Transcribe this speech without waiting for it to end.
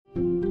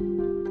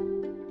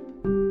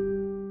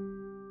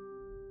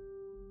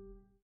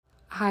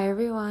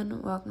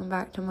everyone, welcome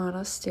back to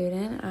Model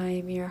Student.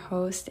 I'm your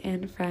host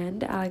and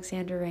friend,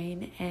 Alexander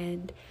Rain,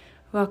 and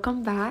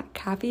welcome back.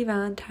 Happy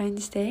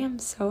Valentine's Day. I'm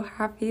so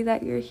happy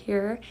that you're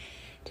here.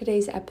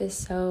 Today's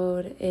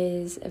episode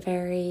is a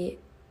very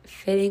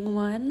fitting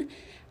one.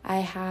 I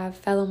have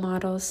fellow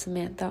model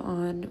Samantha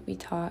on. We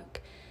talk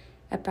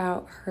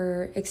about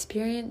her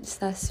experience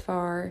thus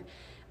far,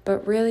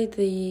 but really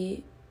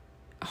the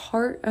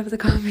heart of the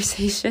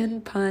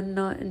conversation, pun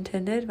not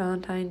intended,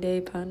 Valentine's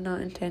Day, pun not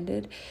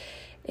intended,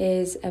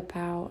 is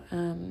about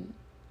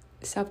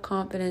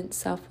self-confidence,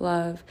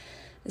 self-love,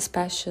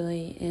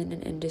 especially in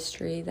an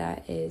industry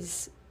that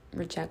is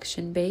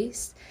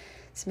rejection-based.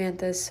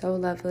 Samantha is so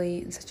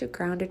lovely and such a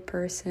grounded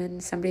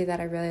person, somebody that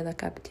I really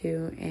look up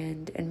to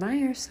and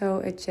admire, so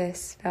it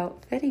just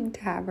felt fitting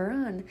to have her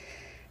on.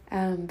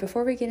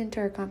 Before we get into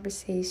our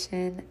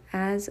conversation,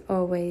 as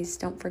always,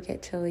 don't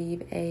forget to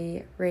leave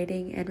a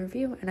rating and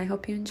review, and I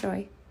hope you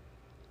enjoy.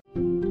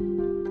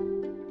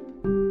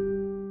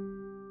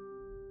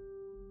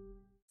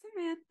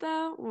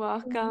 Samantha,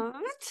 welcome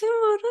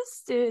to Model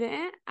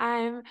Student.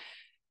 I'm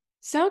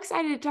so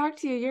excited to talk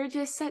to you. You're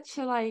just such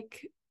a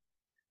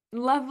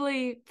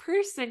lovely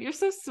person. You're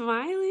so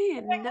smiley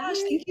and Oh my gosh,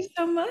 nice. thank you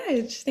so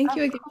much. Thank Of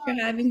you again for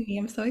course. having me.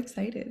 I'm so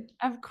excited.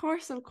 Of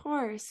course, of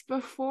course.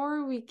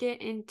 Before we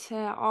get into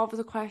all of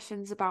the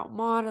questions about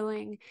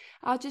modeling,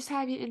 I'll just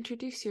have you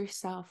introduce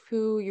yourself,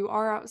 who you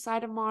are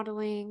outside of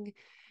modeling,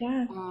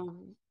 Yeah.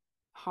 um,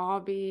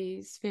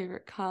 hobbies,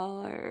 favorite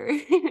color,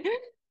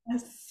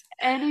 Yes.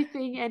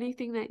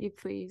 anything that you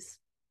please.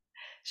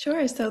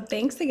 Sure. So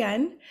thanks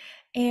again.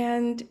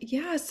 And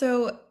yeah,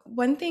 so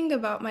one thing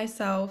about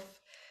myself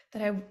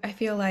that I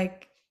feel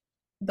like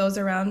those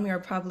around me are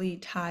probably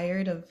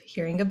tired of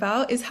hearing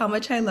about is how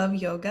much I love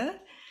yoga.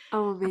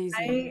 Oh,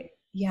 amazing.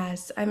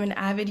 Yes, I'm an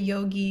avid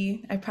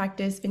yogi. I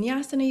practice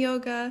vinyasana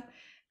yoga,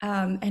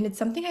 and it's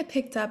something I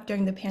picked up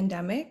during the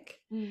pandemic.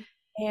 Mm,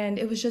 And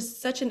it was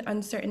just such an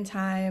uncertain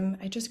time.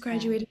 I just yeah.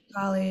 graduated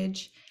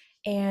college,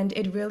 and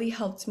it really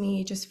helped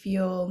me just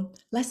feel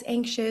less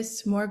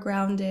anxious, more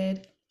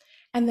grounded.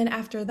 And then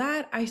after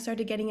that, I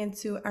started getting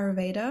into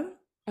Ayurveda,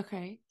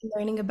 Okay.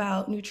 learning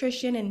about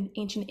nutrition and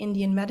ancient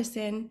Indian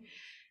medicine,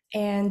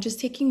 and just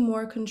taking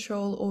more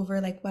control over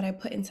like what I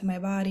put into my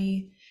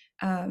body.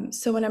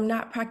 So when I'm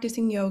not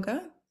practicing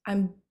yoga,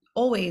 I'm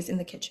always in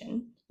the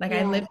kitchen. Like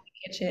I live Yeah. in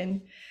the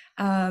kitchen.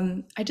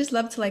 I just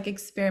love to like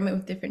experiment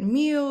with different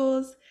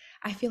meals.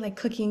 I feel like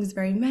cooking is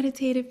very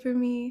meditative for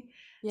me.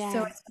 So I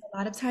Yeah. spend a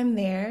lot of time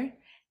there.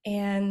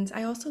 And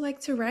I also like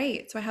to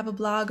write. So I have a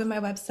blog on my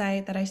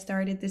website that I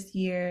started this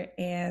year.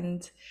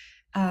 And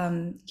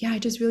yeah, I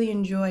just really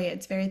enjoy it.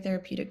 It's very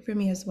therapeutic for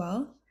me as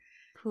well.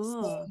 So,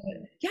 Cool.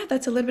 yeah,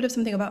 that's a little bit of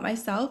something about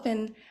myself.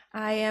 And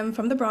I am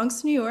from the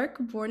Bronx, New York,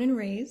 born and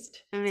raised.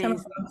 So I'm a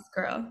Amazing. Bronx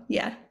girl.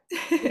 Yeah.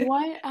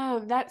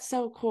 What that's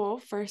so cool.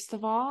 First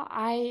of all,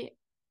 I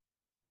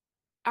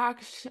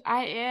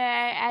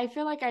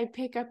feel like I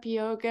pick up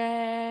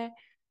yoga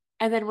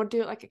and then we'll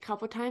do it like a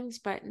couple times,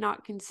 but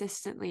not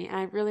consistently. And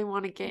I really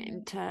want to get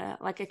into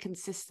like a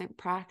consistent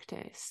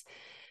practice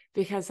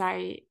because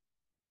I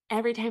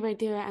every time I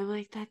do it, I'm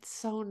like, that's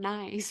so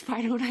nice.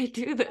 Why don't I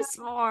do this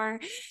more?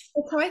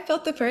 That's how I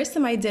felt the first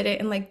time I did it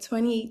in like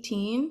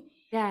 2018.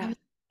 I Yeah. was,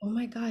 oh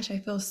my gosh, I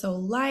feel so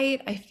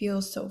light. I feel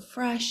so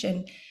fresh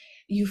and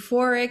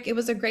euphoric. It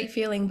was a great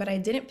feeling, but I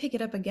didn't pick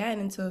it up again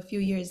until a few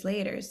years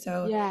later.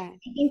 So Yeah.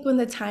 I think when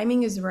the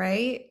timing is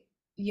right,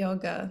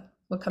 yoga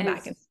will come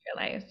back into It's your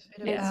life.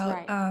 it's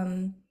About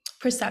right.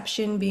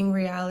 perception being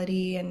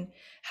reality and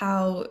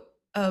how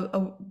a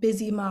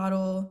busy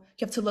model,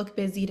 you have to look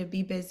busy to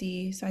be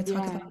busy. So I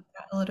talk about Yeah.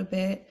 that a little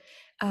bit.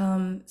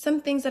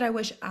 Some things that I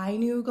wish I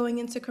knew going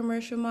into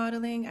commercial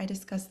modeling, I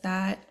discussed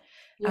that.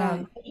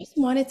 Yeah. I just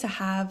wanted to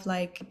have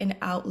like an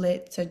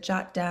outlet to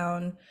jot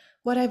down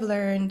what I've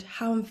learned,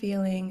 how I'm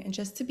feeling, and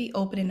just to be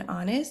open and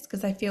honest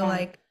because I feel Yeah.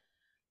 like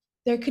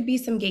there could be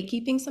some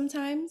gatekeeping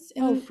sometimes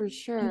Oh, in for the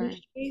sure.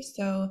 industry.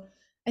 So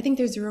I think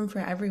there's room for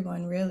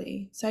everyone,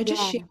 really. So I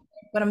just share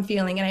Yeah. what I'm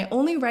feeling, and I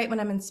only write when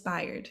I'm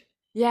inspired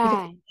because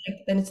Yeah.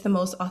 like, then it's the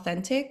most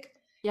authentic.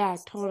 Yeah,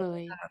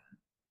 totally.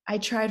 I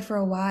tried for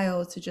a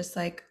while to just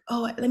like,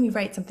 oh, let me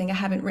write something. I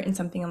haven't written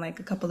something in like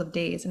a couple of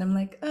days, and I'm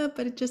like, but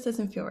it just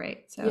doesn't feel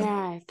right. So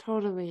Yeah,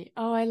 totally.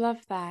 Oh, I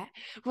love that.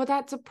 Well,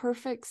 that's a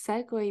perfect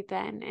segue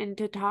then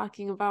into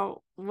talking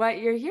about what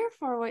you're here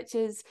for, which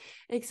is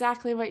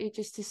exactly what you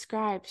just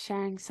described,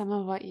 sharing some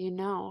of what you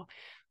know.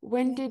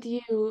 When yeah. did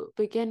you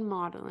begin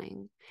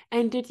modeling?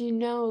 And did you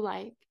know,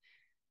 like,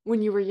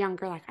 when you were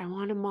younger, like, I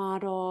want to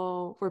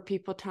model? Were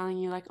people telling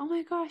you, like, oh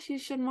my gosh, you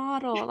should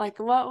model? Like,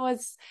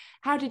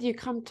 how did you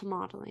come to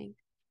modeling?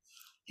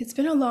 It's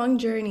been a long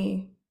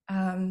journey,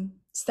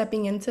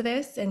 stepping into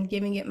this and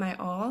giving it my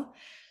all.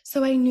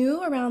 So I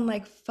knew around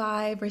like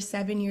 5 or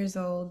 7 years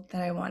old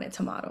that I wanted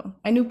to model.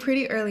 I knew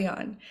pretty early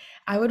on.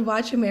 I would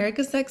watch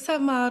America's Next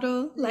Top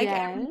Model, like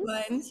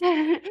Yes.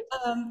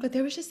 everyone. But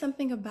there was just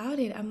something about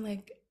it. I'm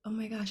like, oh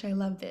my gosh, I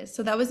love this.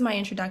 So that was my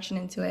introduction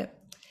into it.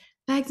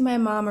 Begged my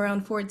mom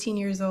around 14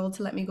 years old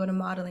to let me go to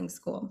modeling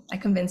school. I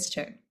convinced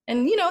her.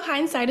 And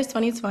hindsight is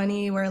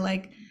 2020, where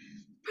like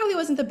probably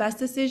wasn't the best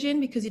decision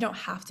because you don't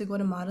have to go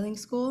to modeling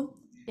school.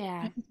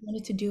 But I Yeah. just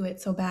wanted to do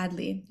it so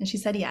badly. And she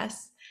said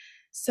yes.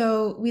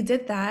 So we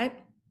did that.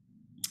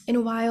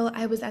 And while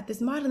I was at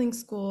this modeling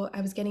school,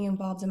 I was getting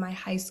involved in my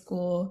high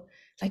school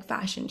like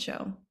fashion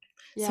show.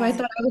 So I Yeah.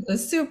 thought I was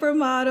a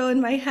supermodel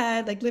in my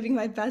head, like living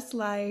my best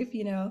life.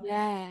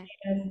 Yeah.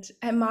 And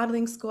at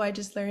modeling school, I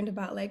just learned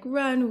about like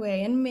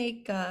runway and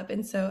makeup.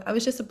 And so I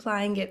was just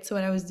applying it to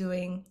what I was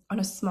doing on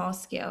a small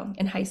scale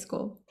in high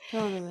school.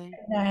 Totally.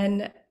 And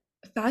then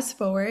fast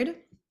forward,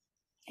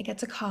 I get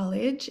to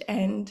college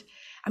and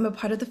I'm a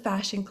part of the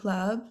fashion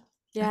club.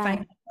 I find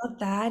Yeah. out about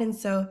that. And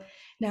so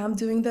now I'm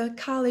doing the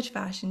college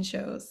fashion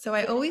shows. So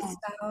I Yeah. always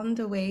found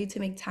a way to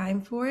make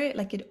time for it.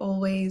 Like it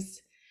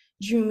always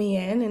drew me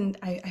in, and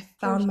I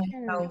For found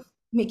sure. myself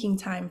making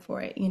time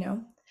for it.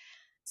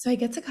 So I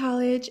get to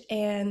college,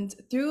 and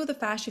through the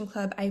fashion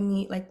club, I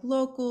meet like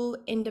local,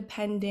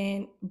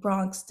 independent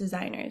Bronx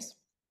designers.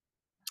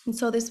 And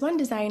so this one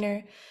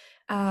designer,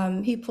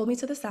 he pulled me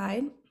to the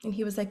side and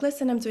he was like,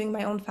 listen, I'm doing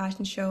my own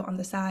fashion show on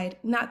the side,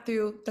 not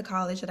through the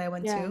college that I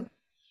went Yeah. to.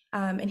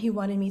 And he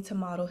wanted me to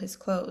model his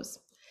clothes.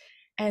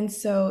 And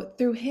so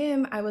through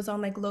him, I was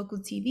on like local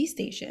TV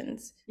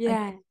stations, like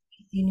Yeah.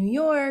 New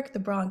York, the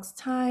Bronx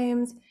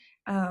Times,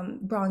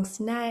 Bronx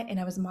Net, and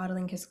I was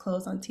modeling his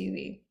clothes on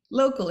TV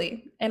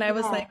locally. And I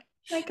was Yeah. like,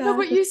 oh my No, gosh,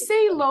 but this you is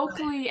say so fun.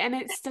 locally and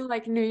it's still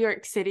like New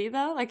York City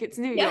though. Like it's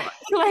New Yeah, York.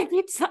 Like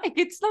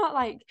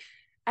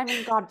I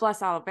mean, God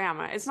bless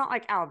Alabama. It's not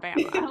like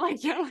Alabama.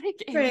 Like you're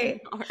like in New right.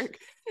 York.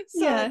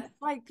 So it's Yeah.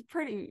 like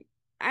pretty,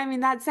 I mean,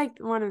 that's like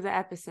one of the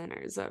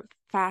epicenters of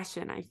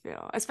fashion, I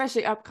feel,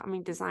 especially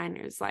upcoming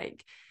designers.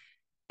 Like,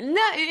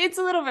 no, it's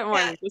a little bit more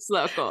Yeah. than just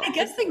local. I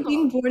guess It's like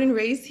being cool. born and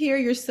raised here,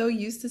 you're so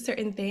used to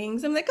certain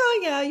things. I'm like, oh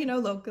yeah,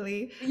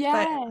 locally.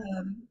 But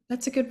Yeah.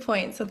 that's a good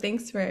point. So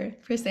thanks for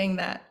saying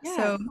that.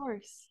 Yeah, of So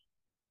course.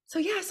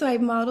 yeah, so I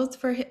modeled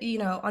for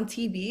on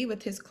TV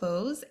with his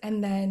clothes,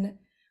 and then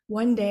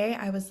one day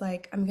I was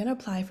like, I'm gonna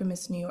apply for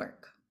Miss New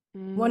York.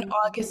 One Mm,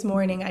 August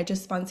morning, I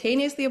just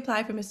spontaneously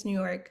applied for Miss New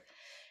York,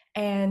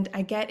 and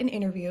I get an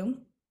interview.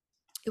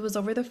 It was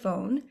over the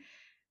phone,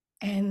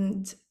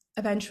 and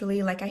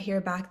eventually, like I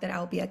hear back that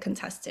I'll be a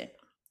contestant.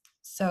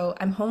 So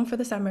I'm home for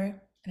the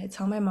summer and I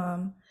tell my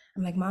mom,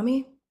 I'm like,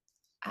 Mommy,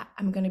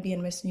 I'm going to be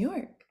in Miss New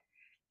York.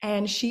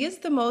 And she is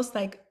the most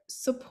like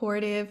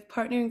supportive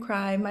partner in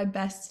crime, my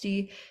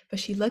bestie. But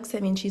she looks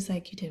at me and she's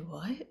like, You did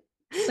what?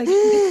 Like,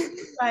 she was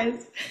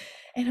surprised.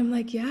 And I'm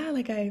like, Yeah,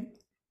 like I'm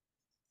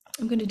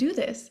going to do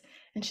this.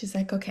 And she's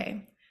like,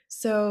 Okay.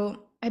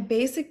 So I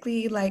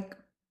basically like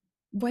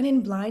went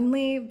in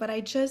blindly, but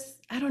I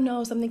don't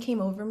know, something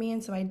came over me.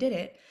 And so I did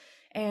it.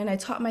 And I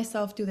taught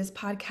myself through this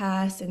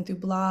podcast and through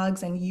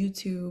blogs and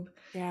YouTube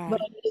what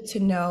Yeah. I needed to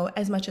know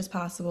as much as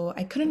possible.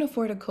 I couldn't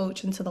afford a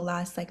coach until the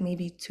last like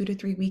maybe 2 to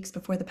 3 weeks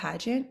before the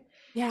pageant.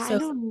 Yeah, I So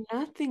know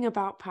nothing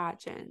about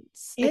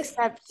pageants it,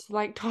 except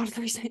like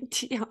toddlers and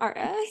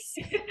tiaras,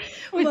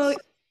 well, which,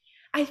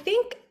 I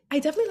think I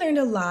definitely learned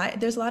a lot.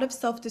 There's a lot of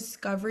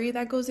self-discovery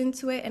that goes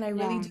into it. And I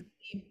really yeah, do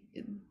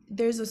believe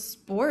there's a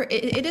sport.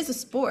 It is a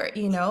sport,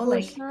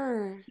 for like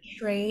sure. you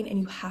train and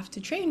you have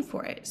to train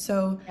for it.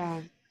 So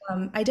Yeah,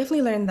 I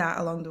definitely learned that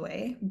along the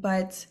way,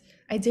 but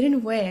I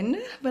didn't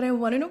win, but I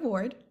won an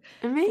award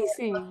for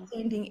amazing.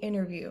 outstanding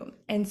interview.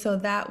 And so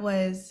that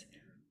was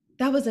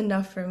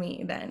enough for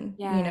me then.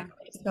 Yeah,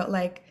 I just felt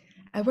like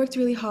I worked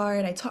really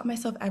hard. I taught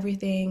myself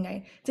everything.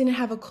 I didn't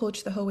have a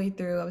coach the whole way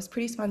through. I was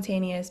pretty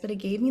spontaneous, but it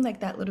gave me like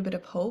that little bit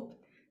of hope.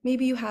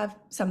 Maybe you have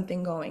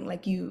something going,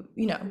 like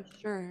for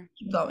sure.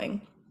 keep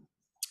going.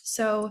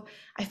 So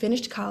I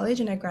finished college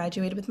and I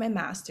graduated with my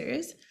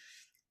master's.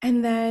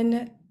 And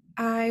then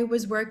I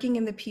was working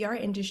in the PR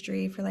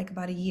industry for like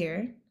about a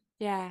year,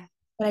 Yeah,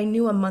 but I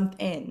knew a month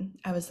in,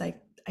 I was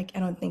like, I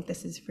don't think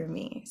this is for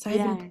me. So I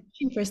had been yeah,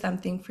 pushing for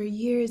something for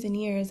years and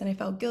years, and I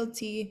felt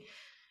guilty.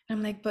 And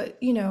I'm like, but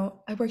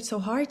I worked so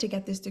hard to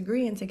get this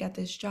degree and to get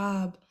this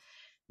job.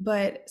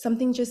 But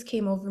something just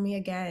came over me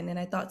again. And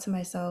I thought to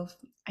myself,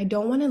 I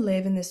don't want to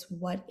live in this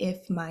what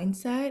if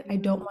mindset. I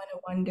don't mm, want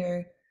to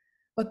wonder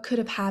what could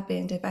have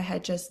happened if I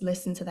had just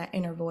listened to that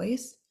inner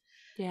voice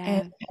and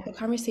yeah, had a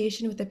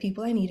conversation with the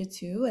people I needed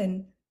to.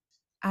 And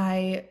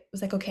I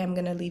was like, okay, I'm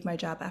going to leave my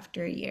job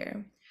after a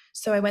year.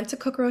 So I went to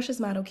Cook Roche's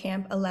model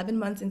camp 11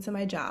 months into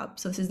my job.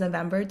 So this is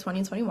November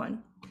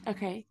 2021.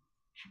 okay.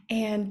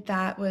 And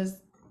that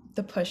was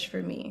the push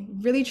for me.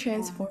 Really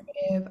Yeah.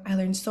 transformative. I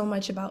learned so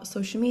much about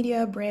social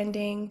media,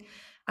 branding,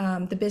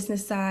 the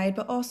business side,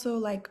 but also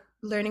like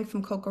learning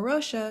from Coco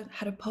Rocha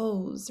how to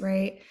pose,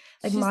 right?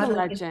 Like She's a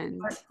modeling is an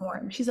legend. art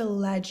form. She's a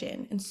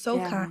legend and so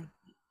kind, Yeah,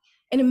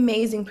 an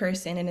amazing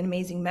person and an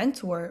amazing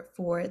mentor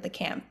for the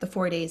camp, the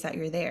 4 days that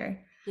you're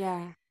there.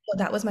 yeah, So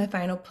that was my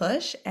final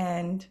push,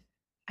 and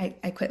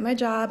I quit my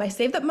job. I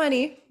saved up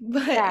money,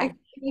 but I yeah.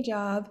 quit my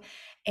job,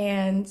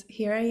 and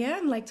here I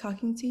am, like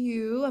talking to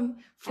you. I'm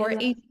I four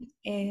love agents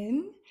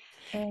in.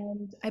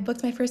 And I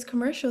booked my first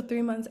commercial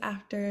 3 months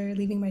after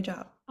leaving my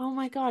job. Oh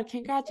my God,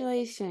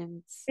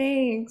 congratulations.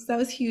 Thanks. That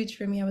was huge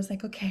for me. I was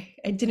like, okay,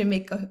 I didn't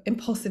make an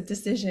impulsive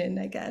decision,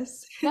 I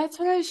guess. That's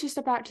what I was just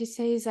about to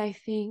say is I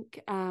think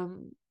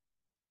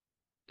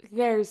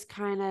there's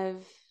kind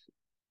of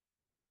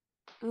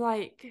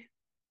like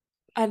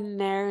a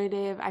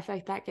narrative. I feel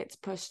like that gets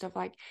pushed of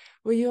like,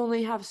 well, you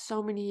only have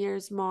so many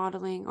years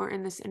modeling or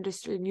in this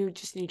industry and you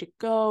just need to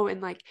go.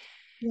 And like,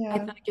 I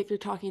feel Yeah. like if you're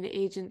talking to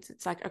agents,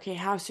 it's like, okay,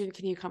 how soon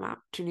can you come out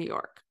to New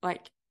York?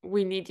 Like,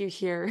 we need you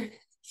here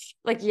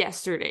like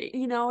yesterday.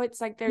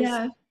 It's like there's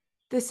Yeah.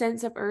 the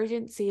sense of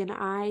urgency. And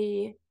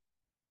I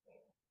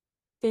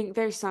think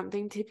there's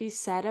something to be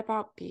said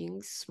about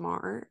being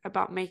smart,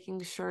 about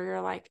making sure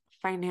you're like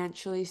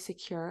financially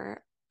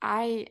secure.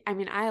 I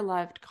mean, I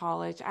loved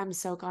college. I'm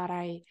so glad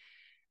I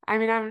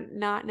mean, I'm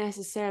not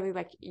necessarily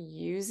like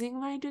using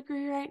my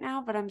degree right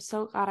now, but I'm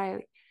so glad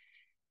I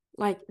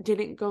like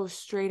didn't go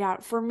straight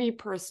out. For me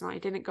personally, I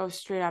didn't go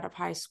straight out of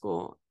high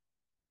school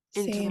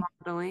into Same.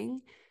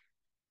 modeling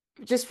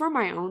just for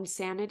my own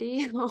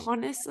sanity,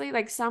 honestly.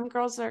 Like some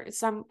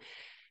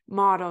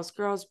models,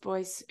 girls,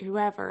 boys,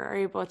 whoever are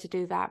able to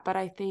do that. But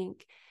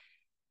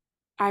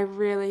I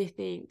really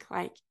think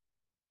like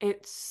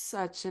it's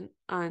such an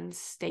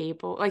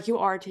unstable, like you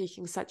are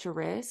taking such a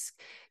risk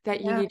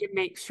that you Yeah, need to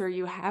make sure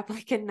you have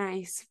like a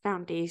nice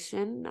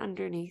foundation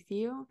underneath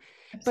you.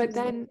 But absolutely.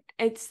 then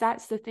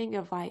that's the thing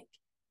of like,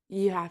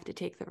 you have to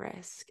take the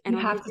risk. And You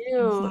when you have to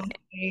step into do, that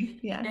way.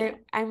 Yeah.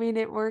 I mean,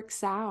 it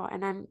works out.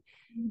 And I'm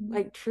Mhm.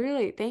 like,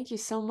 truly, thank you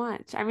so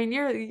much. I mean,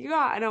 you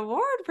got an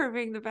award for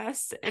being the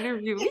best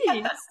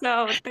interviewee.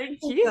 So thank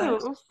Oh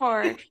gosh. you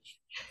for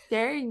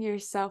sharing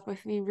yourself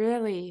with me,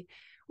 really.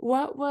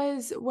 What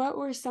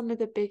were some of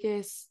the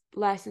biggest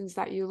lessons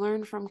that you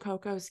learned from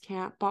Coco's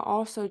camp, but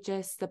also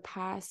just the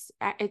past,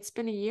 it's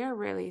been a year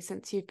really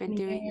since you've been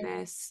doing Yeah.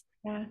 this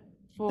Yeah.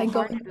 Like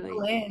going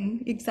all full-heartedly.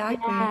 in.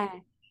 Exactly.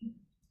 Yeah.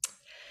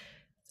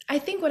 I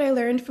think what I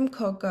learned from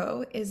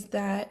Coco is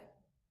that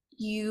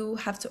you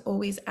have to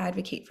always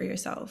advocate for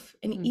yourself.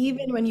 And Mhm.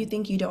 even when you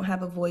think you don't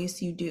have a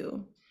voice, you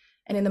do.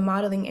 And in the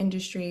modeling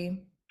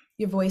industry,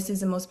 your voice is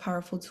the most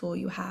powerful tool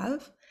you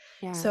have.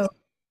 Yeah. So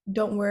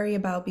don't worry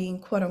about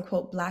being quote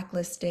unquote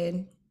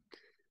blacklisted.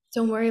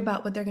 Don't worry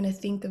about what they're going to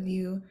think of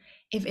you.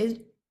 If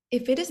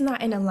it is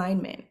not in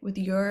alignment with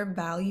your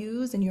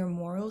values and your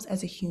morals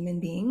as a human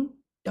being,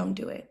 don't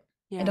do it.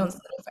 And Yeah. don't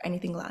settle for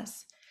anything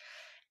less.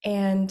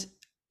 And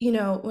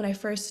when I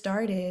first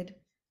started,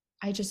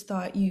 I just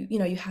thought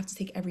you have to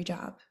take every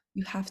job.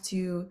 You have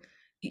to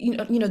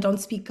don't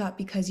speak up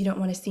because you don't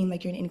want to seem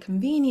like you're an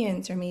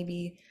inconvenience or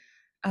maybe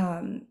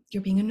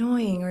you're being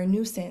annoying or a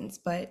nuisance.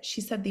 But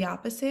she said the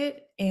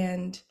opposite,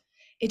 and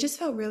it just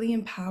felt really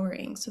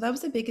empowering. So that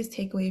was the biggest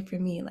takeaway for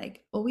me.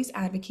 Like, always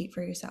advocate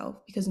for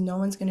yourself because no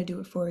one's going to do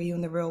it for you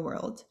in the real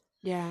world.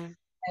 Yeah.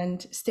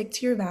 And stick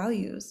to your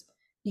values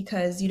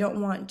because you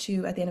don't want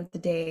to, at the end of the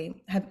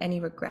day, have any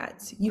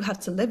regrets. You have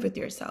to live with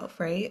yourself,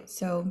 right?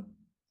 So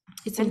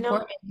it's And no,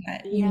 important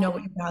that you know yeah,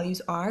 what your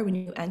values are when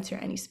you enter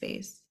any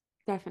space.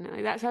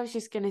 definitely. That's what I was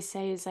just gonna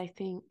say is I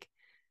think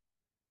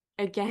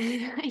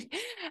again,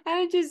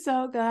 I'm just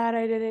so glad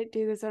I didn't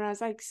do this when I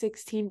was like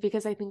 16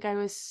 because I think I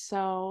was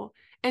so,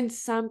 and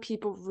some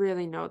people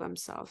really know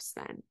themselves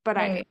then, but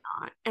I did Right.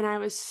 not. And I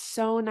was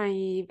so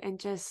naive and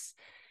just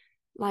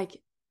like,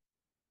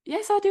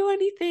 yes, I'll do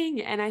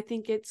anything. And I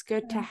think it's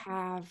good to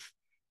have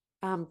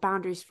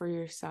boundaries for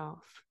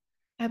yourself.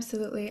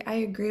 Absolutely. I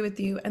agree with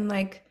you. And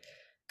like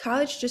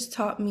college just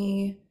taught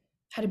me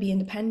how to be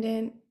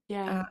independent.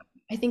 Yeah, Uh,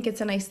 I think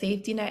it's a nice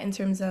safety net in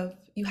terms of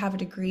you have a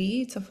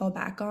degree to fall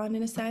back on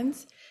in a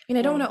sense. I mean,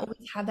 I don't yeah, want to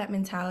always have that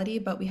mentality,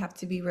 but we have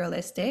to be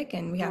realistic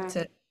and we have yeah.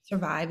 to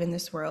survive in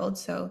this world.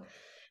 So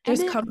And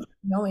there's it, comfort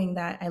knowing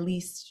that at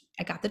least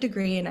I got the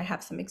degree and I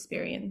have some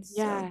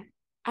experience. So yeah,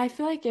 I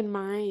feel like in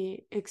my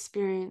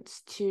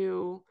experience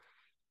too,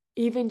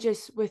 even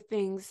just with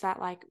things that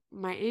like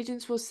my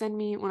agents will send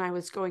me when I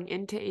was going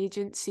into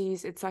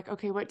agencies, it's like,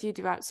 okay, what do you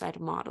do outside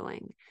of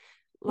modeling?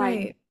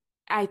 Like, right.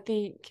 I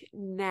think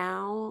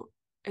now,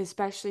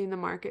 especially in the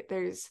market,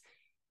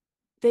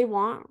 they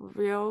want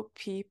real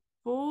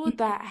people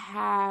that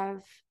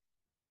have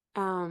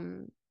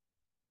um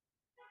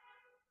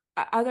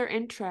other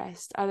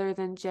interests other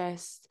than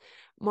just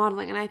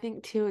modeling. And I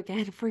think too,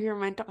 again, for your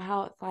mental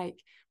health, like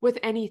with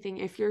anything,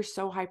 if you're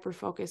so hyper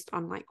focused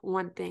on like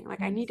one thing,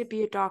 like I need to Yes.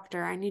 be a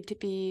doctor, I need to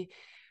be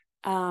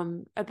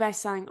a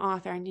best-selling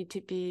author, I need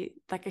to be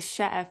like a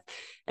chef.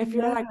 If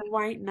you're Yeah. like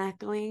white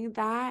knuckling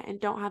that and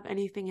don't have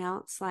anything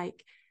else,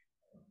 like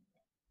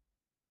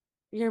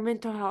your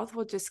mental health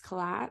will just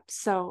collapse.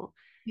 So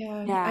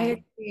Yeah, I yeah,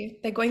 agree.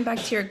 Like going back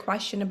to your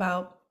question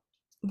about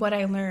what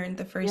I learned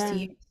the first yeah,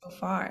 year so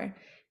far,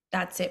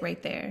 that's it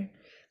right there.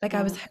 Like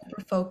I was yeah,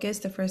 hyper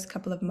focused the first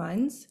couple of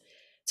months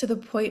to the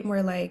point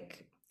where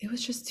like it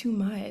was just too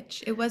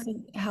much. It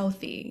wasn't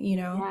healthy.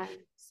 yeah,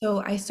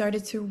 So I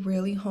started to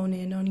really hone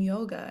in on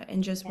yoga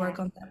and just yeah, work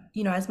on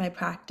that, as my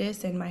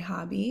practice and my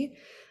hobby.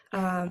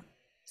 yeah. Um,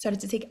 started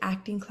to take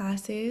acting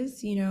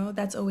classes,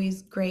 that's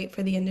always great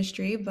for the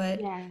industry, but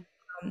Yeah.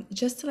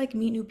 just to like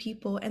meet new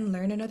people and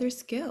learn another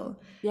skill.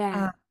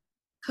 Yeah.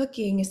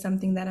 Cooking is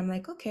something that I'm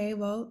like, okay,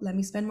 well, let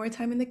me spend more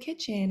time in the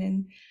kitchen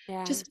and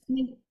Yeah. just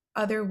finding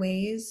other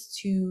ways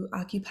to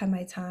occupy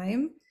my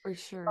time. For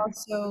sure.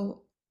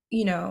 Also,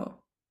 you know,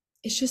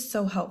 it's just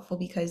so helpful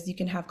because you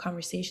can have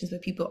conversations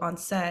with people on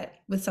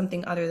set with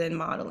something other than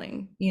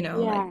modeling, like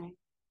Yeah.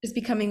 just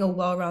becoming a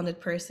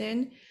well-rounded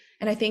person.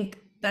 And I think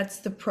that's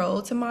the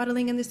pro to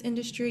modeling in this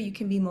industry. You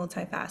can be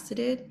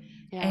multifaceted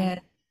Yeah.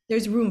 and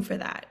there's room for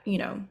that,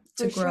 to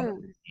For grow. sure.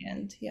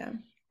 And yeah.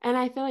 And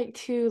I feel like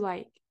too,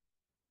 like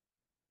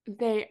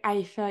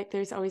I feel like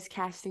there's always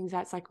castings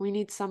that's like we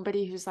need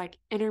somebody who's like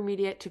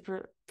intermediate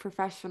to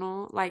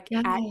professional. Like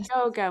at Yes.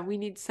 yoga, we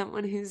need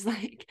someone who's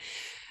like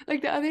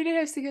the other day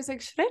I was thinking, I was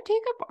like, should I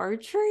take up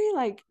archery?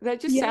 Like that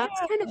just Yeah.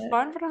 sounds kind of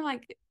fun, but I'm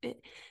like,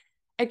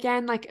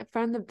 again, like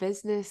from the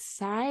business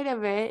side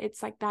of it,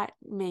 it's like that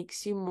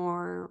makes you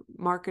more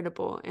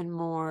marketable and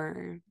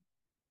more,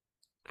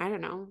 I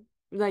don't know,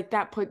 like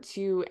that puts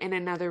you in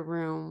another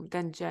room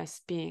than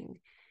just being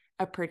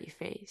a pretty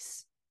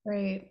face.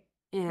 Right.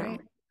 You know,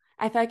 Right.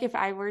 I feel like if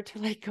I were to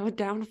like go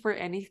down for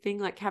anything,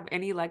 like have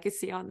any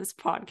legacy on this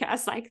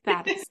podcast, like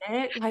that is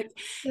it. Like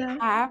Yeah.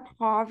 have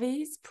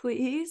hobbies,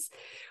 please.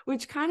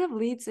 Which kind of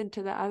leads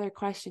into the other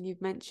question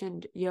you've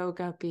mentioned,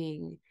 yoga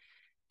being,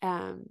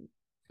 um,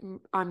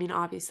 I mean,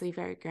 obviously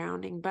very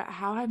grounding, but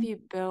how have you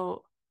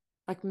built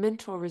like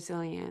mental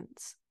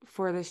resilience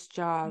for this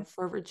job,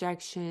 for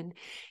rejection,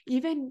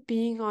 even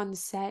being on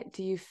set?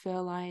 Do you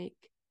feel like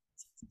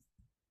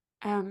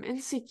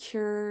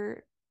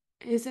insecure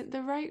isn't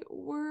the right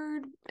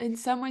word? In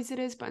some ways it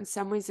is, but in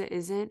some ways it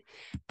isn't.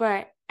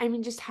 But I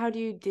mean, just how do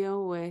you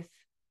deal with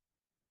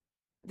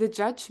the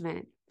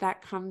judgment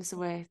that comes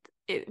with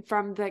it,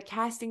 from the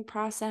casting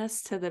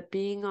process to the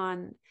being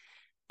on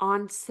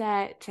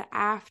set to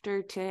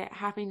after to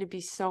having to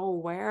be so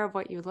aware of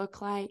what you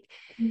look like?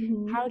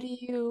 Mhm. How do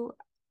you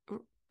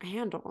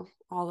handle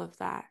all of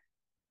that?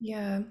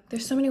 Yeah,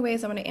 there's so many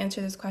ways I want to answer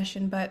this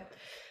question, but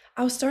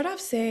I'll start off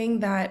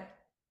saying that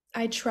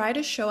I try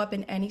to show up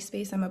in any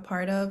space I'm a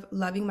part of,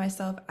 loving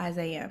myself as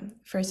I am,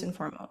 first and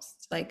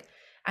foremost. Like,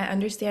 I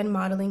understand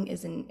modeling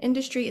is an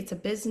industry, it's a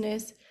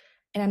business,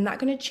 and I'm not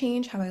going to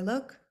change how I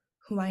look,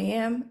 who I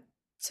am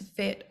to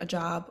fit a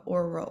job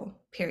or a role,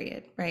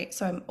 period, right?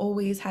 So I'm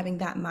always having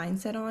that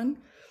mindset on,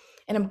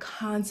 and I'm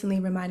constantly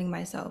reminding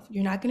myself,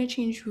 you're not going to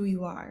change who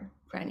you are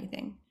for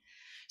anything.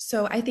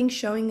 So I think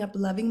showing up,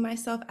 loving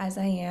myself as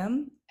I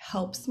am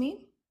helps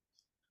me.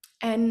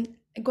 And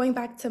going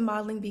back to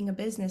modeling being a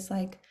business,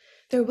 like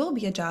there will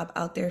be a job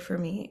out there for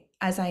me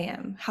as I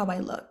am, how I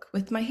look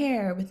with my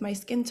hair, with my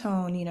skin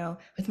tone,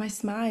 with my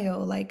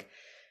smile. Like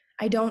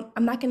I'm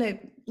not going to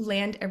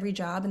land every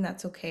job and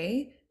that's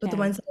okay. But the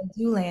Yeah. ones that I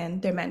do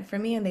land, they're meant for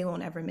me and they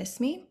won't ever miss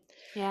me.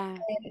 Yeah.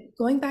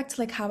 Going back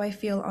to like how I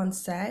feel on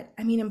set,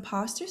 I mean,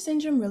 imposter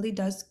syndrome really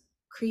does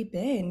creep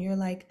in. You're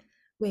like,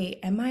 wait,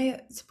 am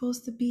I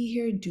supposed to be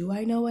here? Do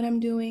I know what I'm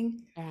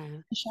doing? Yeah.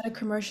 I shot a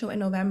commercial in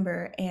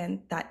November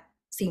and that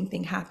same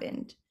thing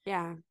happened.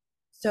 Yeah.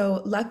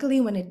 So luckily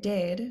when it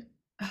did,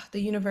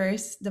 the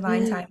universe,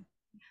 divine time,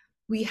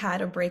 we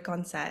had a break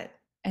on set.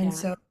 And Yeah.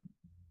 so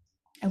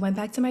I went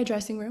back to my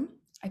dressing room,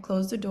 I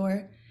closed the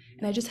door,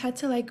 and I just had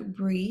to like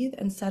breathe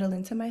and settle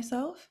into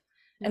myself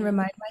and Yeah.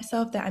 remind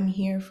myself that I'm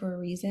here for a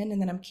reason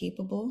and that I'm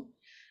capable.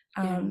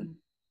 Yeah. Um,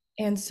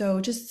 and so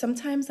just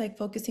sometimes like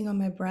focusing on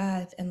my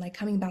breath and like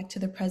coming back to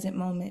the present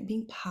moment,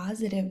 being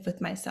positive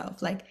with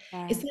myself. Like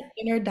it's Yeah. that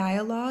inner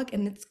dialogue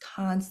and it's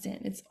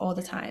constant, it's all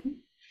the Yeah. time.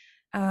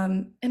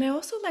 And I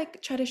also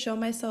like try to show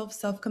myself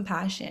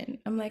self-compassion.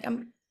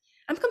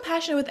 I'm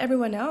compassionate with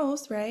everyone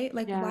else, right?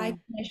 Like why Yeah.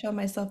 can't I show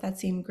myself that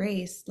same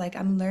grace? Like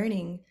I'm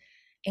learning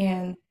Yeah.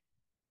 and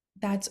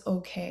that's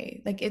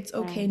okay. Like it's Yeah.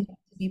 okay not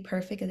to be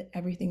perfect at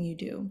everything you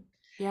do.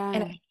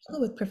 And I Yeah.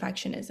 struggle with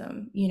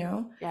perfectionism,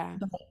 Yeah.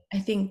 but I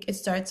think it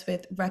starts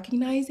with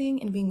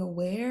recognizing and being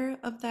aware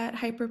of that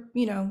hyper,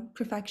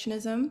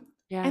 perfectionism, and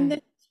Yeah.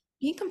 then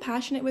being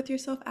compassionate with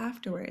yourself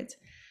afterwards.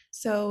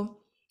 So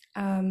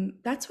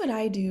that's what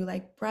I do,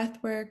 like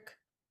breath work,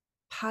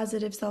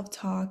 positive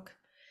self-talk.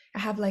 I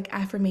have like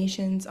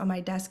affirmations on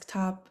my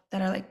desktop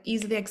that are like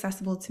easily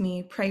accessible to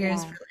me,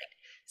 prayers for Yeah. like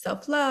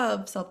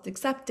self-love,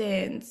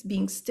 self-acceptance,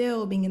 being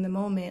still, being in the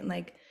moment.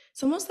 Like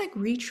it's almost like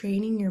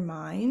retraining your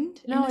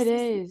mind in No, a it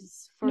sense,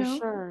 is you for know?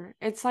 sure.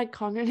 It's like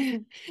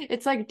cognitive,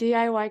 it's like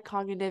DIY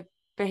cognitive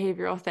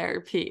behavioral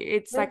therapy.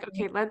 It's like, Right.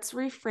 okay, let's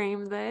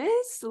reframe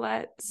this.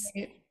 Let's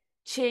Right.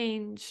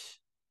 change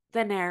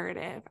the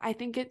narrative. I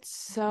think it's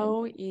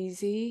so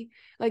easy.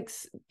 Like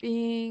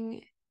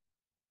being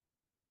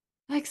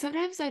like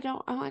sometimes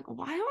I'm like,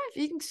 why am I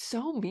being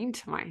so mean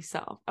to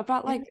myself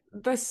about Yeah. like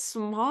the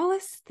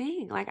smallest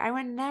thing? Like I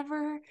would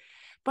never,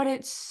 but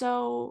it's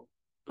so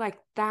like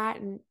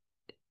that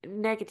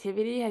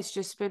negativity has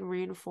just been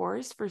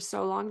reinforced for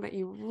so long that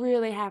you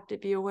really have to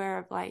be aware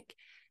of like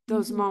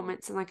those Mhm.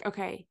 moments and like,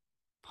 okay,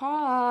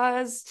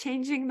 pause,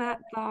 changing that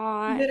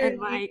thought and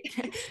Literally.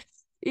 like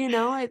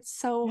It's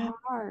so Yeah.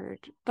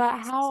 hard. But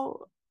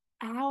how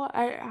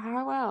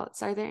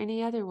else? Are there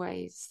any other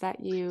ways that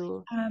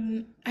you,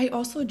 I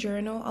also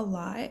journal a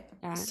lot.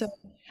 yeah, So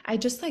I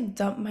just like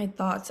dump my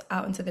thoughts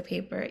out into the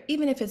paper,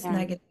 even if it's yeah,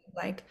 negative,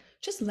 like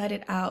just let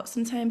it out.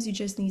 Sometimes you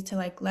just need to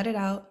like let it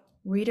out,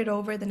 read it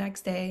over the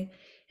next day,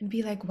 and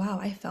be like, wow,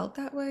 I felt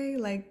that way.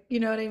 Like, you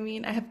know what I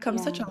mean? I have come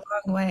such a yeah,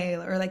 long way.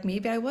 Or like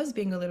maybe I was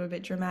being a little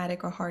bit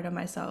dramatic or hard on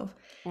myself.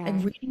 Like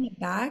yeah, reading it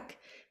back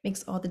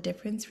makes all the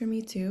difference for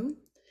me too.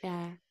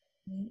 yeah,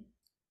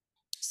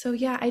 So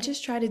yeah, I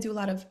just try to do a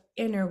lot of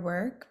inner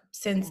work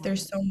since yeah,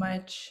 there's so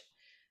much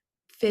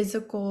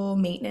physical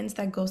maintenance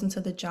that goes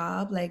into the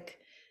job. Like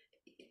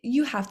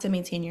you have to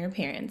maintain your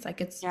appearance,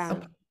 like it's a yeah,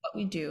 part of what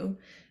we do.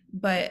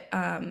 But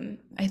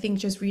I think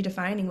just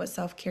redefining what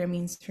self-care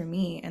means for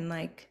me, and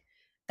like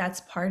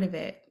that's part of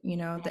it,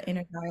 yeah, the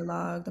inner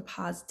dialogue, the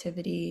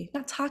positivity,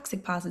 not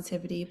toxic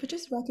positivity, but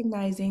just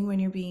recognizing when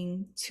you're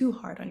being too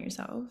hard on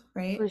yourself,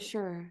 for right?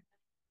 sure.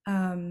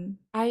 Um,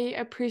 I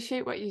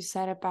appreciate what you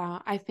said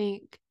about, I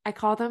think I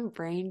call them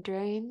brain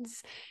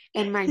drains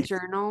in my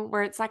journal,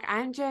 where it's like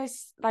I'm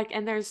just like,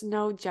 and there's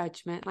no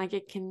judgment. Like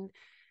it can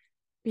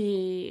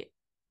be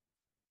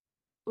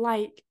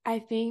like, I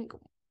think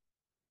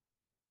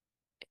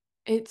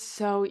it's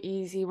so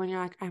easy when you're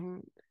like,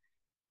 I'm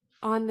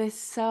on this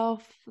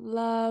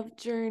self-love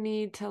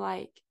journey to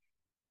like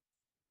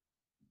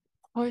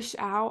push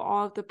out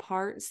all of the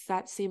parts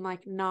that seem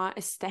like not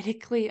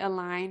aesthetically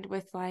aligned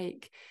with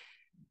like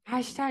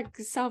hashtag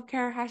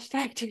self-care,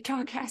 hashtag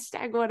TikTok,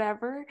 hashtag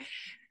whatever.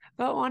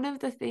 But one of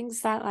the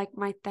things that like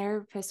one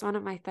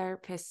of my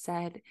therapists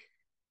said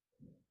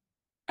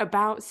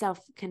about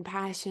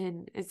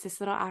self-compassion is this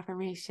little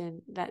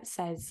affirmation that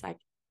says like,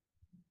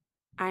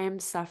 I am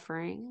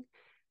suffering.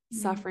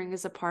 mm, Suffering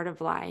is a part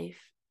of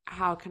life.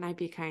 How can I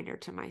be kinder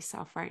to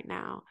myself right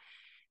now?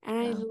 And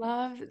I yeah.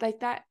 love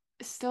like that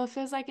still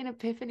feels like an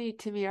epiphany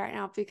to me right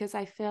now because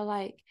I feel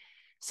like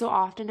so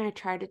often I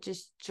try to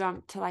just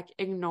jump to like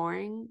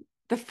ignoring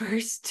the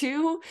first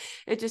two.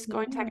 It just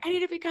going to like, Yeah. I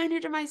need to be kinder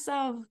to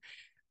myself.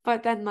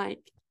 But then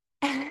like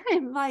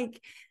I'm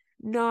like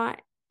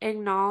not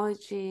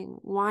acknowledging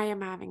why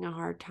I'm having a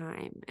hard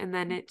time. And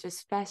then it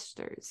just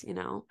festers.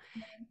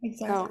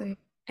 So Exactly.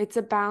 it's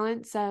a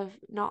balance of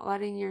not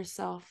letting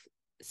yourself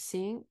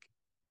sink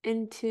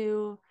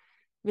into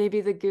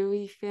maybe the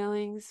gooey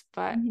feelings,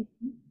 but Mhm.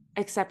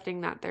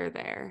 accepting that they're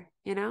there.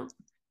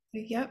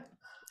 Yep,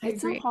 I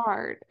It's so agree.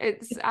 hard.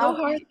 It's It's so out.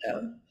 hard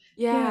though.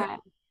 Yeah. Yeah.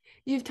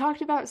 You've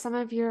talked about some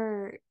of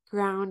your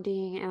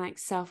grounding and like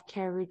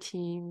self-care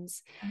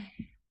routines.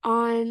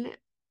 On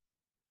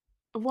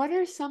what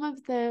are some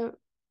of the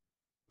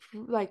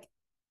like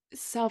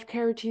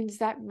self-care routines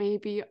that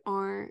maybe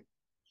aren't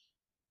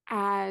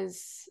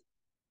as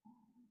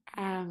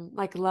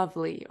like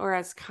lovely or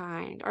as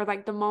kind, or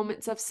like the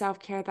moments of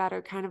self-care that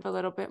are kind of a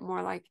little bit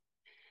more like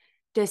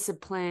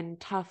discipline,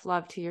 tough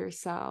love to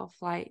yourself.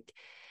 Like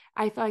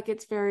I feel like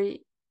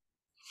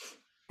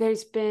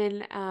there's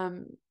been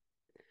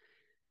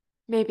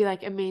maybe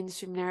like a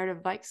mainstream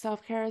narrative like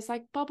self-care is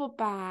like bubble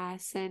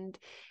baths and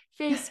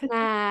face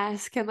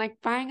mask and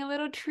like buying a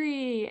little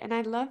tree. And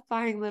I love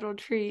buying little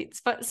treats,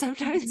 but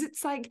sometimes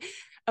it's like,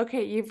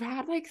 okay, you've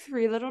had like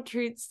three little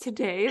treats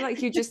today.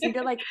 Like you just need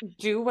to like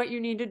do what you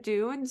need to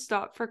do and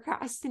stop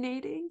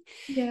procrastinating.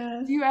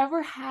 Yeah. Do you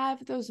ever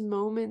have those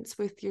moments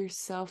with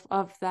yourself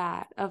of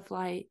that, of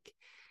like,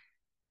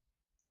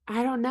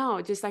 I don't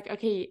know, just like,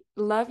 okay,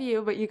 love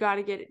you, but you got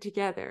to get it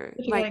together.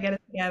 But you Like, gotta get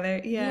it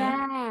together. Yeah.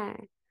 yeah,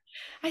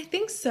 I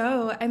think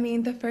so. I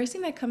mean, the first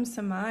thing that comes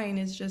to mind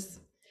is just,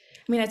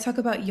 I mean, I talk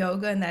about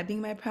yoga and that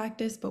being my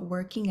practice, but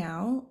working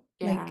out,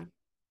 yeah. like,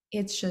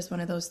 it's just one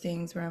of those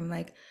things where I'm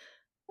like,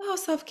 oh,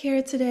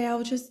 self-care today.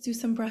 I'll just do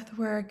some breath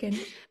work.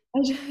 And I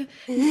just,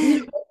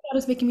 workout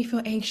is making me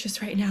feel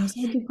anxious right now. So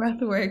I'll do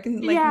breath work.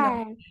 And like, no,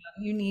 Yeah,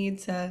 you need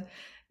to,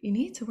 you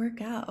need to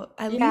work out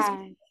at least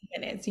yeah,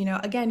 15 minutes,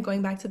 again,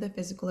 going back to the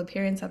physical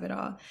appearance of it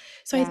all.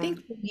 So I yeah, think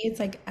for me, it's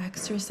like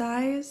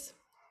exercise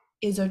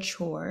is a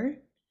chore.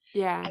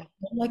 I yeah.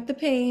 don't like the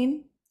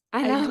pain.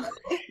 I I know. don't,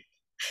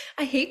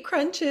 I hate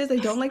crunches. I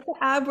don't like the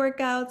ab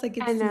workouts. Like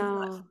I it's not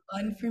know.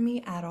 fun for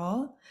me at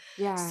all.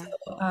 So Yeah.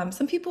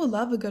 some people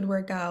love a good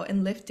workout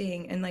and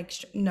lifting and like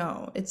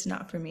no, it's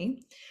not for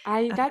me.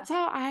 Uh, That's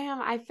how I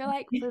am. I feel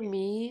like for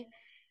me,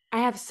 I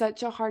have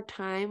such a hard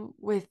time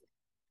with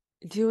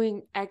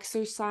doing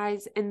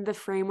exercise in the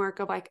framework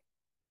of like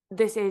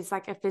this is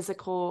like a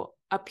physical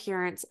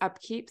appearance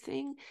upkeep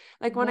thing.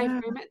 Like when I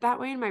yeah, frame it that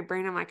way in my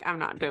brain, I'm like, I'm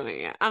not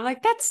doing it. I'm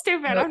like, that's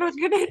stupid. no, I'm not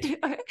gonna do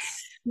it.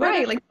 But if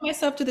right. Like put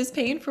myself to this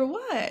pain for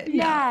what?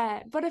 No.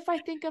 Yeah, but if I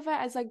think of it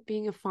as like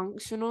being a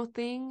functional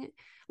thing,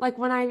 like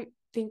when I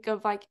think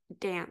of like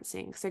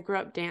dancing, because I grew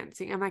up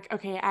dancing, I'm like,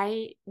 okay,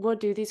 I will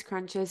do these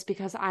crunches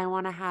because I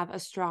want to have a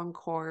strong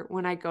core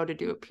when I go to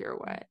do a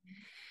pirouette.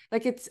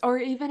 Like or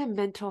even a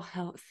mental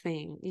health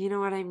thing. You know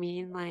what I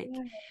mean? Like,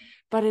 Yeah.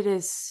 but it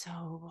is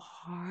so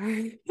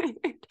hard.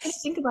 I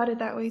didn't think about it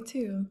that way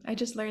too. I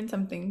just learned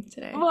something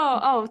today. Well,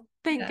 oh,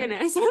 Thank Yeah.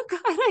 goodness. I'm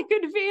glad I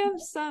could be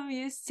of some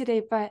use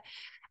today. But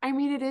I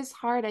mean, it is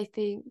hard. I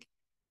think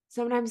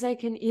sometimes I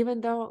can,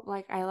 even though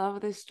like I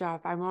love this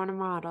job, I want to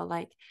model,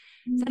 like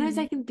sometimes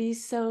I Mhm. can be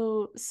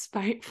so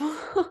spiteful.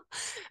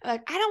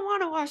 Like, I don't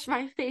want to wash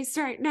my face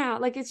right now.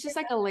 Like, it's just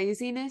like a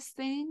laziness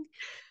thing.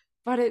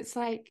 But it's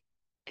like,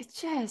 it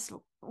just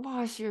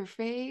wash your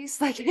face.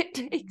 Like, it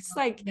takes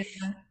like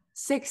Yeah.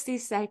 60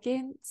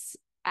 seconds.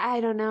 I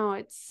don't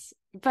know.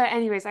 But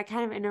anyways, I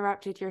kind of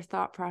interrupted your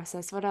thought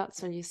process. What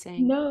else are you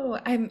saying? No,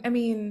 I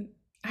mean,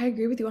 I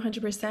agree with you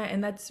 100%.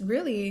 And that's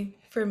really,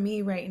 for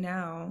me right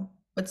now,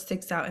 what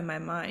sticks out in my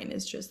mind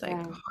is just like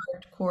Yeah,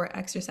 hardcore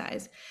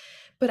exercise.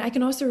 But I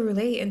can also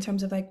relate in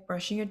terms of like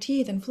brushing your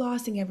teeth and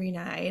flossing every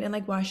night and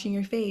like washing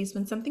your face.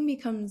 When something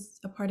becomes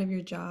a part of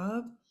your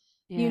job,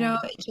 yeah,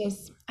 it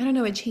just, I don't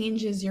know, it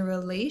changes your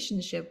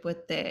relationship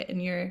with it.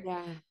 And you're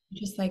yeah,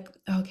 just like,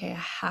 okay, I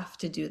have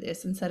to do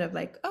this instead of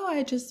like, oh,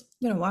 I just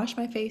gonna wash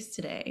my face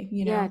today,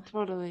 you yeah, know?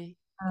 totally.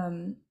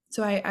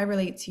 So I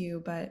relate to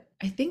you, but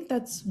I think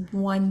that's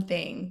one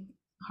thing,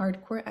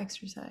 hardcore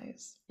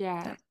exercise.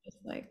 Yeah. That's just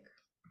like,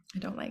 I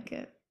don't like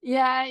it.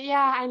 Yeah,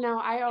 yeah, I know.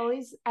 I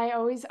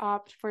always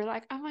opt for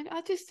like, I'm like,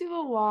 I'll just do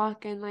a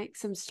walk and like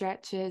some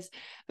stretches.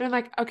 But I'm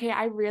like, okay,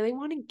 I really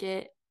want to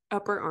get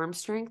upper arm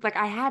strength. Like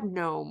I have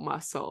no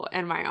muscle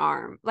in my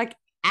arm, like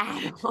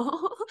at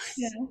all.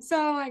 Yeah.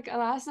 So like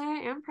last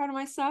night I am proud of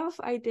myself.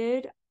 I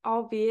did,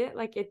 albeit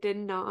like it did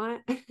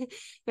not,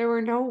 there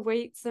were no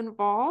weights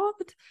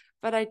involved,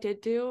 but I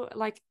did do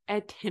like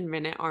a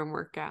 10-minute arm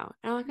workout.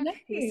 And I'm like,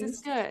 okay, this is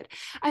Nice. good.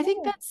 I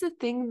think Yeah. that's the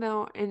thing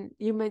though, and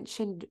you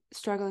mentioned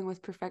struggling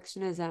with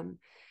perfectionism.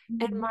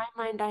 In my Mhm.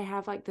 mind, I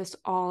have like this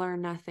all or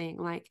nothing,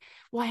 like,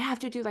 well, I have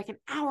to do like an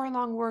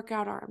hour-long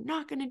workout or I'm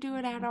not going to do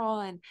it at all.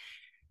 And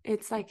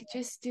it's like,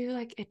 just do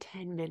like a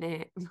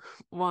 10-minute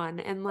one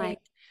and Right. like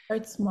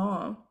Start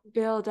small.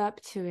 build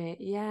up to it.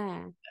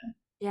 Yeah.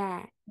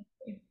 Yeah.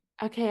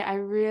 Okay, I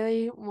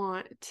really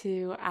want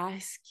to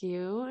ask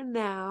you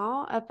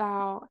now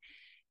about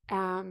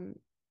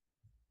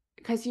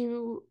because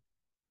you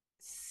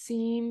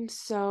seem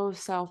so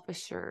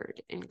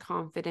self-assured and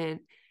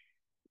confident,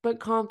 but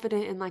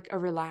confident in like a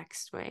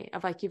relaxed way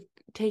of like you've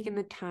taken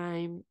the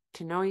time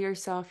to know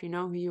yourself, you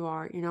know who you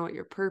are, you know what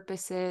your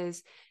purpose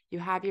is, you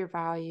have your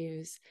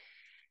values.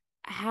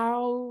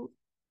 How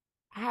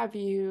have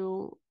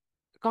you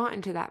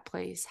gotten to that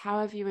place?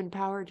 How have you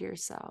empowered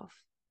yourself?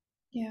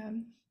 Yeah.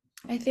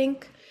 I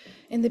think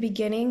in the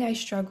beginning, I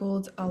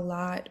struggled a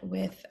lot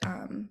with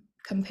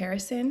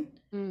comparison.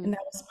 And Mm, that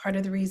was part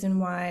of the reason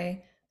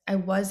why I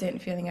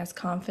wasn't feeling as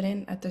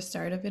confident at the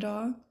start of it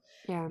all.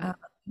 yeah, Um,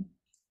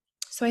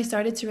 So I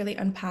started to really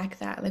unpack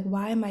that. Like,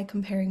 why am I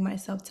comparing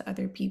myself to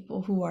other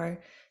people who are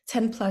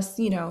 10 plus,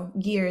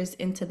 years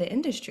into the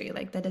industry?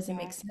 Like, that doesn't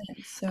make yeah.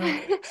 sense. So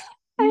I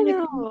I'm like,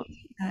 know.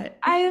 that.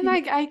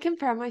 I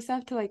compare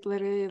myself to like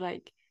literally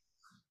like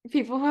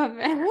people who have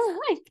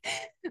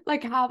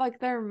like have like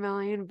their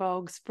million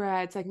Vogue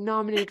spreads, like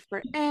nominated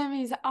for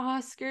Emmys,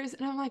 Oscars,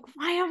 and I'm like,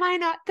 why am I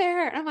not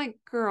there? And I'm like,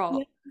 Yeah,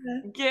 girl,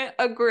 get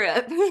a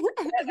grip.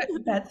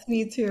 that's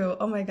me too.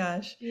 Oh my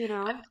gosh. You I'm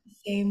know? the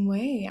same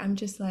way. I'm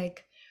just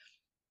like,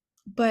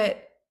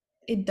 but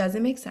it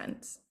doesn't make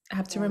sense. I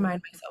have to Yeah.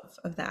 remind myself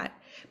of that.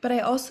 But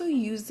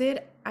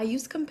I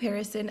use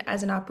comparison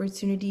as an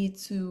opportunity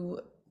to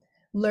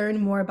learn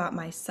more about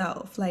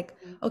myself. Like,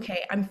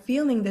 okay, I'm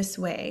feeling this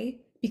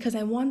way because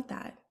I want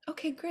that.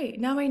 Okay, great.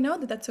 Now I know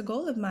that that's a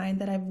goal of mine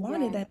that I've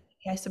wanted Yeah. that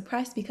I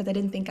suppressed because I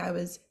didn't think I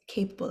was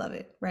capable of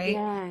it, right?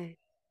 Yeah.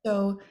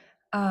 So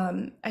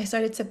I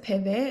started to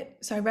pivot.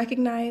 So I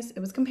recognized it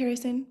was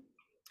comparison.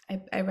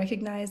 I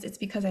recognized it's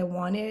because I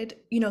wanted,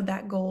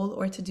 that goal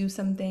or to do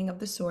something of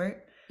the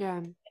sort.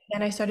 Yeah.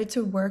 And I started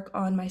to work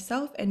on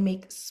myself and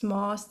make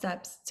small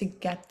steps to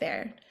get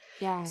there.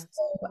 Yeah. So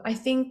I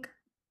think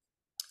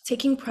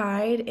taking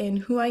pride in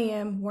who I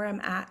am, where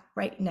I'm at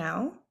right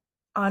now,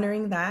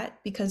 honoring that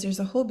because there's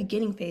a whole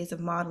beginning phase of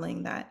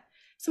modeling that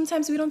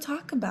sometimes we don't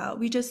talk about.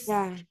 We just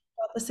Yeah. talk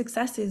about the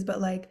successes, but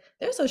like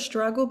there's a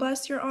struggle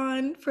bus you're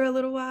on for a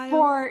little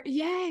while,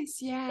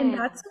 Yes, and yeah,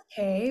 that's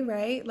okay,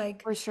 right?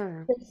 Like for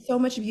sure. there's so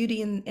much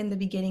beauty in the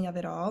beginning of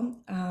it all.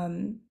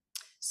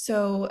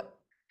 So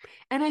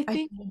And I I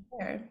think, started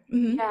there.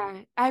 Hmm.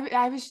 yeah,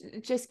 I was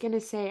just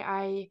gonna say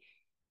I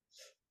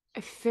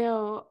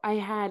feel I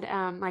had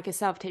like a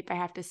self tape I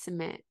have to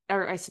submit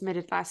or I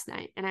submitted last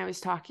night and I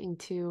was talking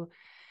to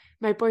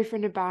my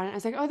boyfriend about it. I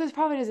was like, oh, this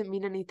probably doesn't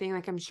mean anything.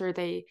 Like I'm sure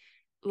they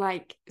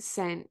like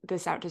sent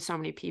this out to so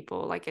many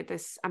people. Like at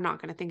this, I'm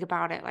not gonna think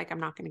about it. Like I'm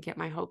not gonna get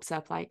my hopes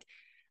up. Like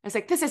I was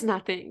like, this is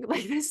nothing.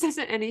 Like this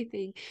isn't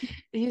anything.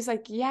 And he was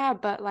like, yeah,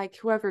 but like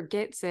whoever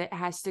gets it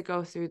has to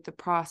go through the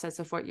process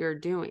of what you're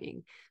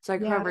doing. So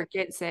like Yeah. whoever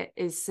gets it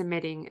is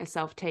submitting a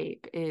self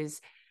tape,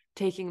 is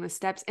taking the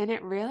steps. And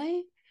it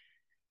really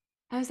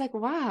I was like,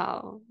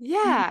 wow,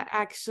 yeah,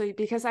 actually,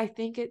 because I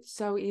think it's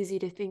so easy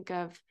to think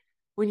of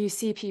when you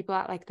see people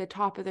at like the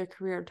top of their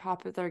career,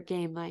 top of their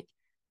game, like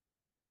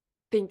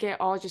think it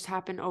all just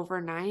happened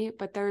overnight.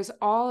 But there's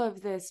all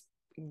of this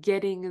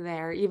getting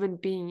there, even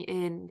being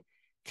in.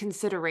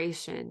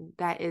 consideration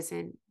that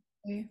isn't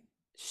Okay.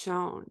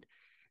 shown.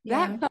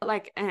 That Yeah. felt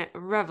like a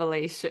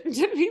revelation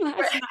to me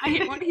last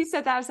night when he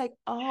said that. I was like,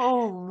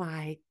 oh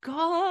my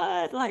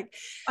God. Like,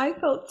 I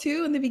felt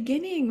too in the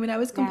beginning when I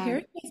was yeah,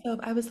 comparing myself.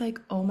 I was like,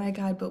 oh my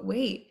God, but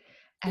wait,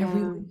 yeah,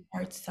 everyone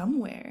starts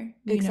somewhere,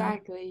 you know?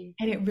 exactly.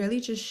 And it really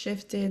just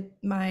shifted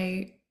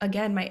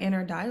again, my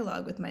inner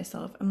dialogue with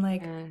myself. I'm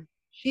like, Yeah,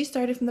 she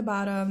started from the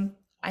bottom,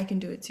 I can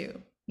do it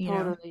too, you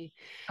know? totally.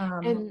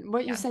 And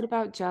what you Yeah. said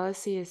about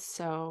jealousy is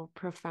so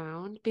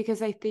profound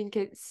because I think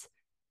it's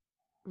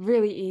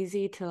really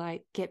easy to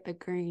like get the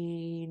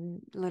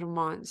green little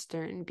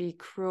monster and be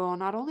cruel,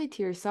 not only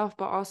to yourself,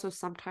 but also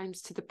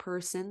sometimes to the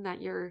person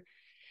that you're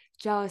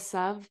jealous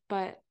of.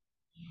 But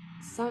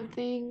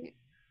something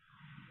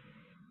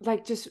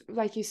like just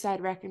like you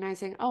said,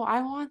 recognizing, oh,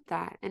 I want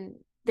that. And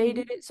they Mhm.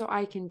 did it, so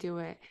I can do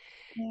it.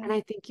 And Yeah.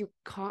 I think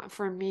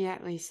for me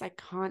at least, I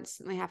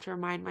constantly have to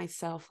remind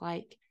myself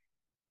like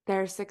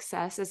their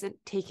success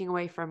isn't taking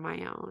away from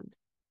my own,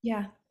 Yeah,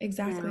 you know?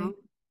 exactly.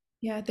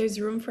 Yeah, there's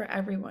room for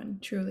everyone,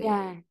 truly.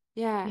 Yeah,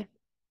 yeah. Yeah.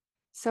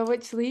 So,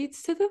 which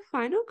leads to the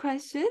final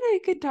question. I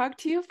could talk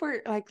to you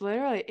for like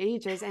literally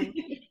ages, and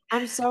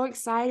I'm so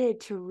excited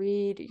to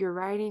read your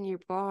writing, your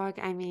blog.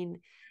 I mean,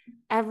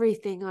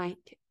 everything.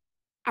 Like,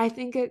 I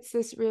think it's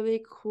this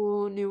really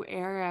cool new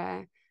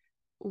era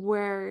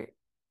where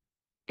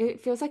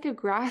it feels like a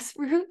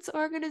grassroots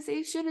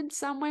organization in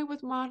some way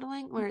with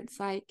modeling, where it's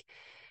like,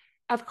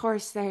 of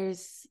course,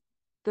 there's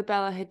the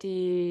Bella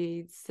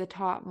Hadids, the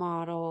top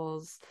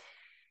models,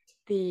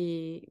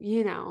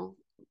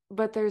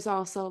 but there's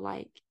also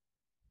like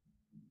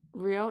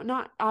real,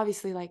 not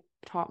obviously like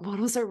top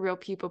models are real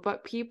people,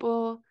 but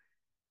people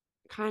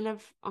kind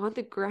of on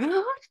the ground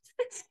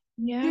doing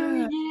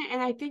Yeah. it.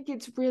 And I think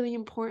it's really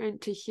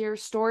important to hear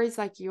stories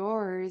like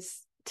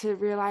yours to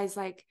realize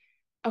like,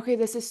 okay,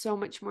 this is so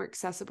much more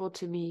accessible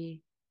to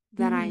me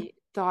than Mhm. I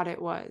thought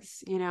it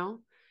was, you know?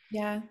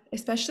 Yeah,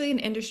 especially in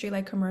industry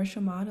like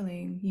commercial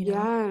modeling,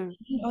 Yeah. you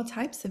meet all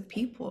types of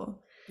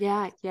people.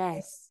 Yeah. I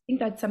Yes. think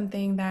that's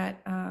something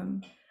that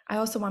I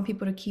also want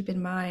people to keep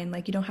in mind.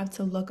 Like, you don't have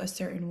to look a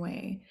certain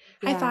way.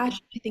 High Yeah.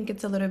 fashion, I think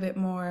it's a little bit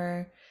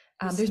more,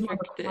 there's more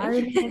Restricted.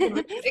 requirements and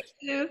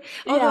restrictive,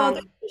 although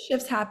Yeah. there's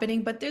shifts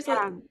happening, but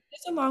Yeah.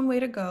 there's a long way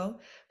to go.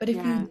 But if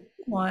you Yeah. do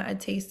want a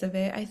taste of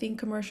it, I think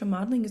commercial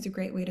modeling is a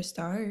great way to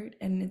start,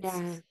 and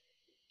Yeah.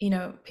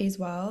 pays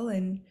well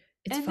and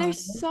it's And they're fun.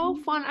 so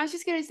fun. I was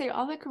just gonna say,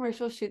 all the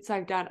commercial shoots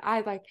I've done,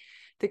 I like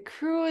the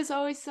crew is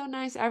always so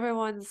nice.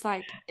 Everyone's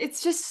like,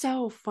 it's just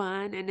so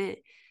fun. And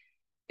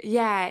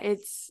yeah,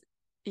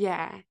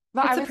 yeah.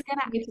 But I That's a was pretty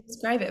gonna, good way to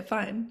describe it,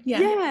 fun.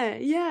 Yeah.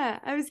 yeah.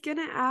 I was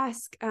gonna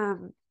ask,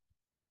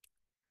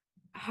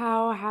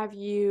 how have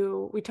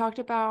we talked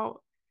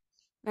about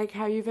like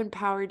how you've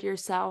empowered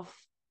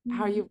yourself,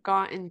 how Mhm. you've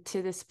gotten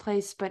to this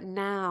place, but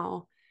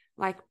now,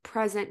 like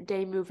present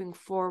day moving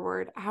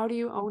forward, how do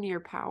you own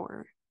your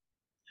power?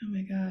 Oh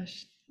my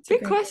gosh, it's a Big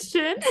great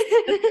question.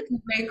 that's a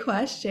great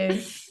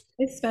question,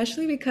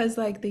 especially because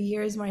like the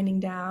year is winding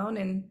down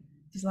and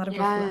there's a lot of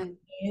reflection,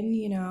 Yeah.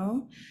 you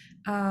know.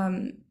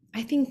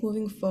 I think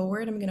moving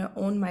forward, I'm gonna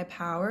own my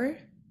power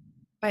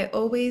by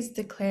always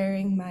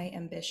declaring my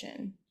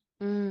ambition.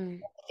 Mm,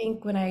 I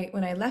think when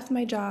I left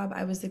my job,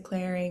 I was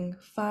declaring,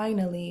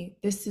 finally,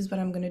 this is what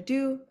I'm going to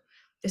do.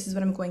 This is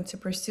what I'm going to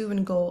pursue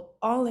and go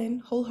all in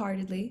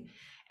wholeheartedly.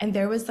 And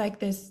there was like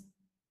this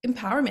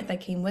empowerment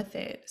that came with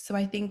it. So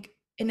I think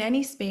in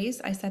any space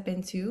I step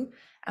into,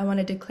 I want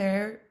to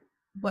declare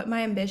what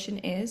my ambition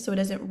is so it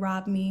doesn't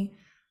rob me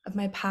of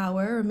my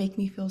power or make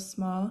me feel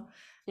small.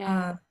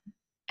 yeah, Um,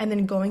 and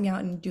then going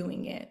out and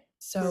doing it. for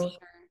So sure.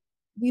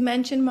 we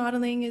mentioned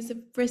modeling is a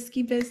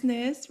risky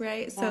business,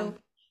 right? Yeah, So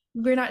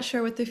we're not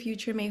sure what the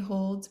future may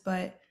hold,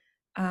 but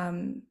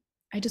um,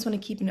 I just want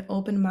to keep an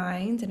open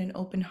mind and an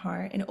open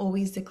heart and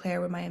always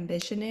declare what my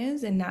ambition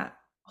is and not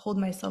hold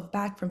myself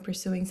back from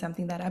pursuing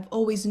something that I've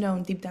always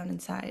known deep down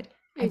inside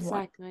I'd want.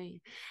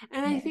 exactly.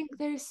 And I Yeah. think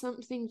there's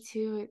something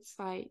too, it's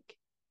like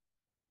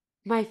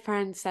my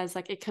friend says,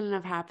 like, it couldn't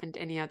have happened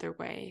any other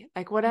way.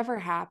 Like, whatever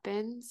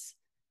happens,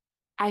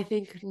 I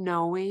think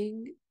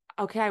knowing,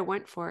 okay, I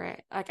went for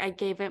it. Like, I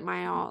gave it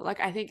my all.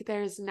 Like, I think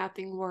there's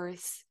nothing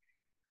worse,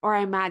 or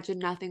I imagine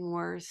nothing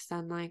worse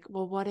than, like,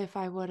 well, what if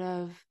I would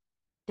have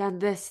done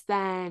this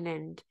then?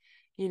 And,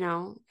 Yeah,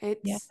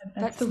 that's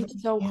that's the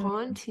worst so feeling.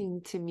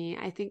 haunting to me.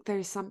 I think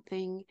there's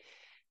something,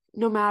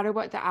 no matter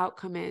what the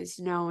outcome is,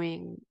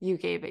 knowing you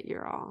gave it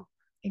your all.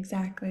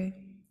 Exactly.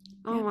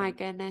 Oh Yep. my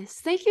goodness.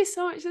 Thank you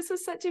so much. This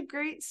was such a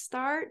great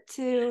start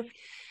to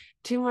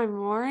my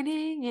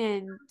morning,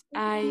 and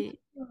I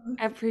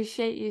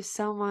appreciate you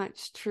so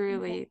much,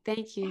 truly.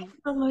 Thank you.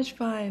 So much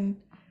fun,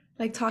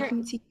 like You're-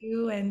 talking to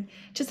you and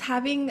just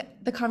having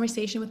the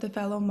conversation with a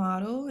fellow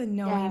model and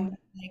knowing yeah. that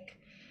like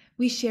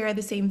we share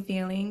the same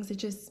feelings.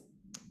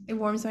 It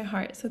warms my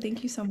heart. So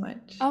thank you so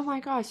much. Oh my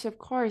gosh, of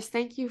course.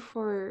 Thank you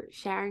for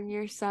sharing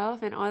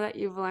yourself and all that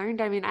you've learned.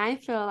 I mean, I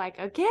feel like,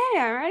 okay,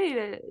 I'm ready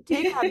to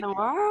take on the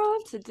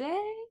world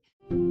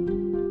today.